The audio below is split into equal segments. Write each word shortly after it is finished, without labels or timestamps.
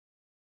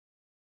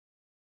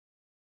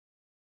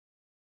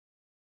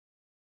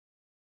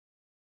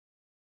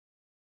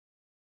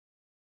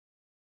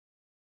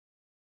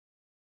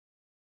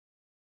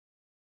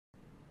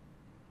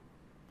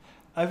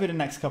Over the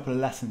next couple of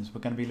lessons,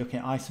 we're going to be looking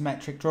at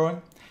isometric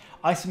drawing.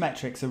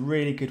 Isometric's a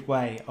really good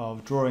way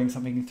of drawing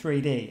something in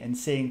 3D and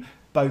seeing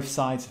both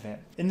sides of it.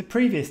 In the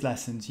previous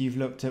lessons, you've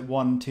looked at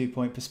 1 and 2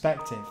 point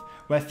perspective,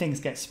 where things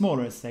get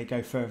smaller as they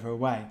go further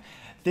away.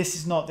 This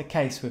is not the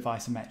case with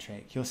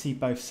isometric. You'll see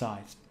both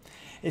sides.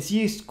 It's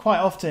used quite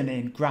often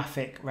in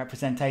graphic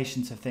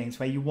representations of things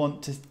where you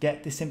want to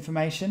get this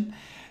information.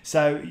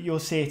 So you'll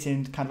see it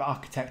in kind of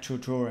architectural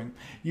drawing.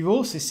 You've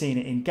also seen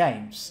it in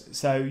games.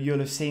 So you'll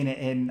have seen it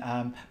in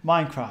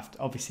Minecraft,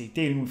 obviously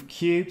dealing with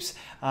cubes.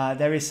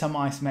 There is some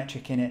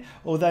isometric in it,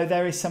 although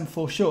there is some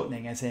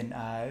foreshortening, as in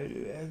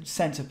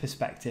sense of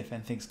perspective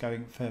and things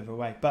going further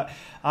away. But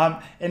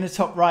in the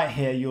top right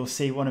here, you'll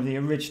see one of the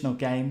original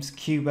games,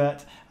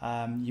 Qbert.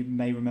 You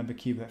may remember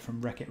Qbert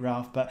from Wreck-It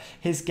Ralph, but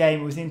his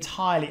game was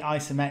entirely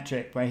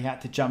isometric, where he had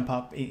to jump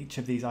up each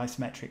of these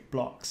isometric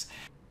blocks.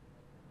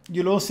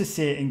 You'll also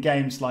see it in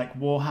games like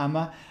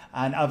Warhammer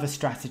and other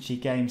strategy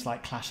games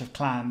like Clash of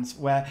Clans,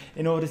 where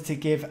in order to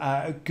give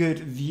a good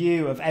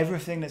view of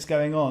everything that's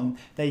going on,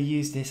 they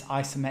use this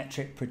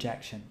isometric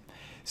projection.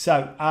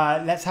 So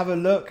let's have a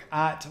look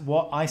at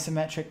what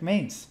isometric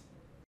means.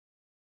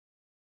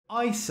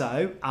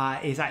 Iso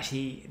is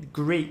actually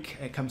Greek.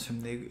 It comes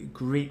from the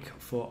Greek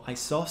for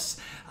isos,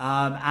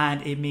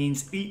 and it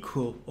means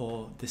equal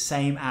or the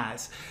same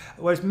as.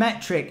 Whereas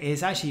metric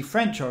is actually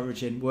French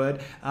origin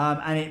word,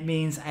 and it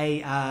means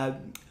a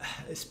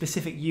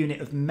specific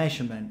unit of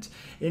measurement.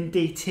 In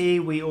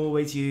DT, we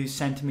always use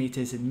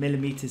centimeters and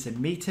millimeters and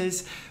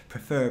meters,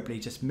 preferably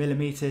just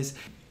millimeters.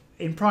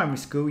 In primary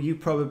school, you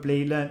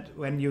probably learnt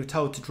when you were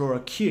told to draw a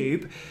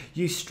cube,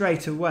 you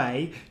straight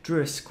away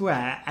drew a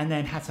square and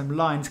then had some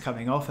lines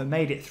coming off and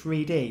made it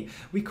 3D.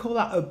 We call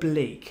that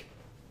oblique.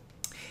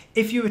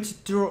 If you were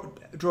to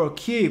draw a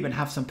cube and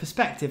have some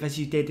perspective, as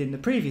you did in the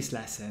previous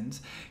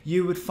lessons,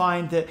 you would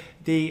find that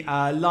the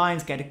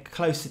lines get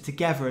closer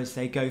together as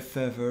they go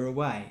further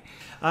away.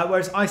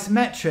 Whereas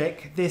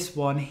isometric, this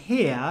one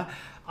here,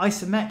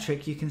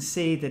 isometric, you can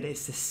see that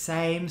it's the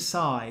same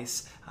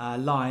size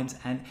lines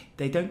and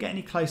they don't get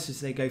any closer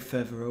as they go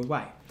further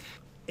away.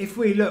 If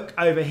we look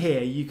over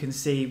here, you can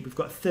see we've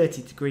got a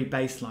 30-degree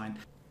baseline.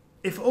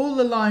 If all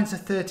the lines are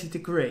 30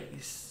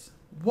 degrees,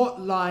 what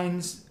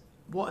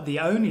are the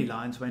only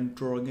lines when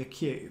drawing a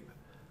cube?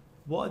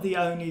 What are the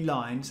only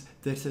lines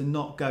that are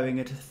not going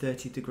at a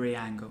 30-degree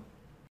angle?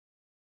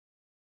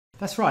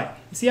 That's right,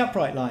 it's the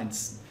upright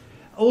lines.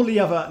 All the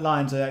other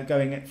lines are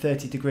going at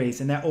 30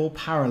 degrees and they're all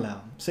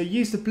parallel. So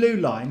use the blue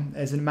line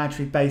as an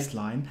imaginary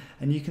baseline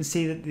and you can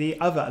see that the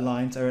other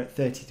lines are at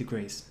 30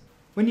 degrees.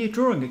 When you're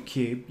drawing a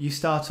cube, you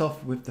start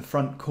off with the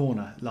front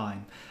corner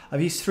line.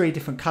 I've used 3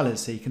 different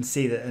colours so you can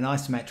see that an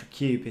isometric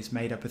cube is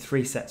made up of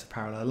 3 sets of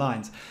parallel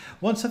lines.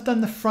 Once I've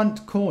done the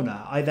front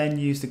corner, I then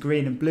use the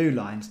green and blue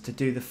lines to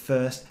do the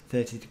first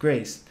 30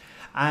 degrees.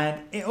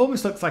 And it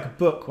almost looks like a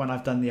book when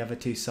I've done the other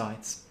 2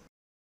 sides.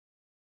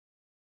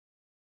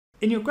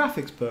 In your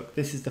graphics book,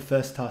 this is the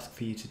first task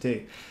for you to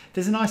do.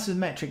 There's an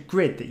isometric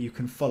grid that you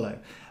can follow.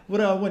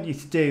 What I want you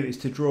to do is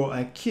to draw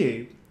a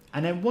cube,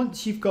 and then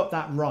once you've got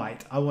that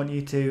right, I want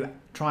you to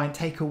try and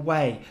take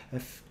away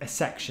a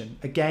section,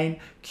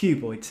 again,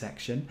 cuboid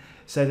section,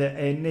 so that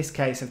in this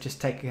case I've just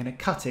taken a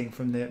cutting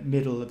from the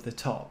middle of the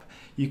top.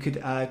 You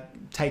could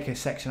take a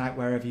section out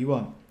wherever you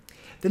want.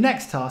 The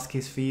next task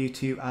is for you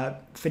to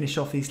finish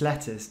off these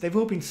letters. They've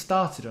all been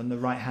started on the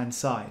right hand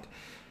side.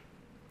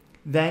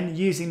 Then,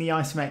 using the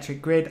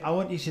isometric grid, I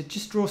want you to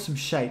just draw some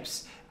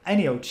shapes.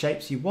 Any old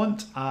shapes you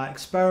want.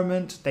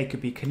 Experiment. They could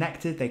be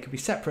connected, they could be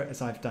separate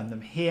as I've done them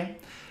here.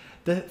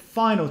 The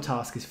final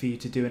task is for you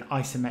to do an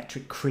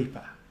isometric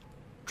creeper.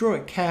 Draw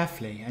it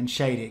carefully and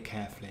shade it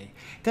carefully.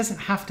 It doesn't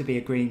have to be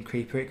a green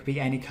creeper, it could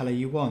be any colour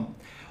you want.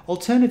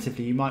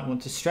 Alternatively, you might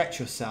want to stretch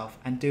yourself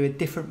and do a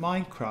different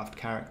Minecraft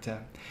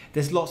character.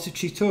 There's lots of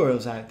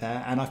tutorials out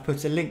there and I've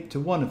put a link to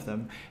one of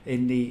them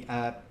in the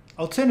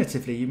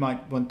Alternatively, you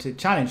might want to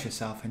challenge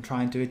yourself and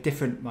try and do a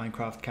different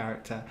Minecraft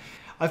character.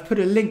 I've put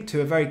a link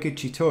to a very good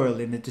tutorial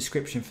in the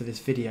description for this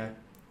video.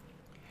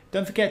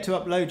 Don't forget to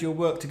upload your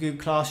work to Google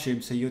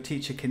Classroom so your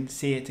teacher can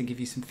see it and give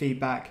you some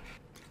feedback.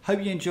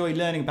 Hope you enjoy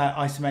learning about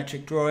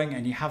isometric drawing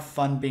and you have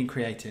fun being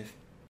creative.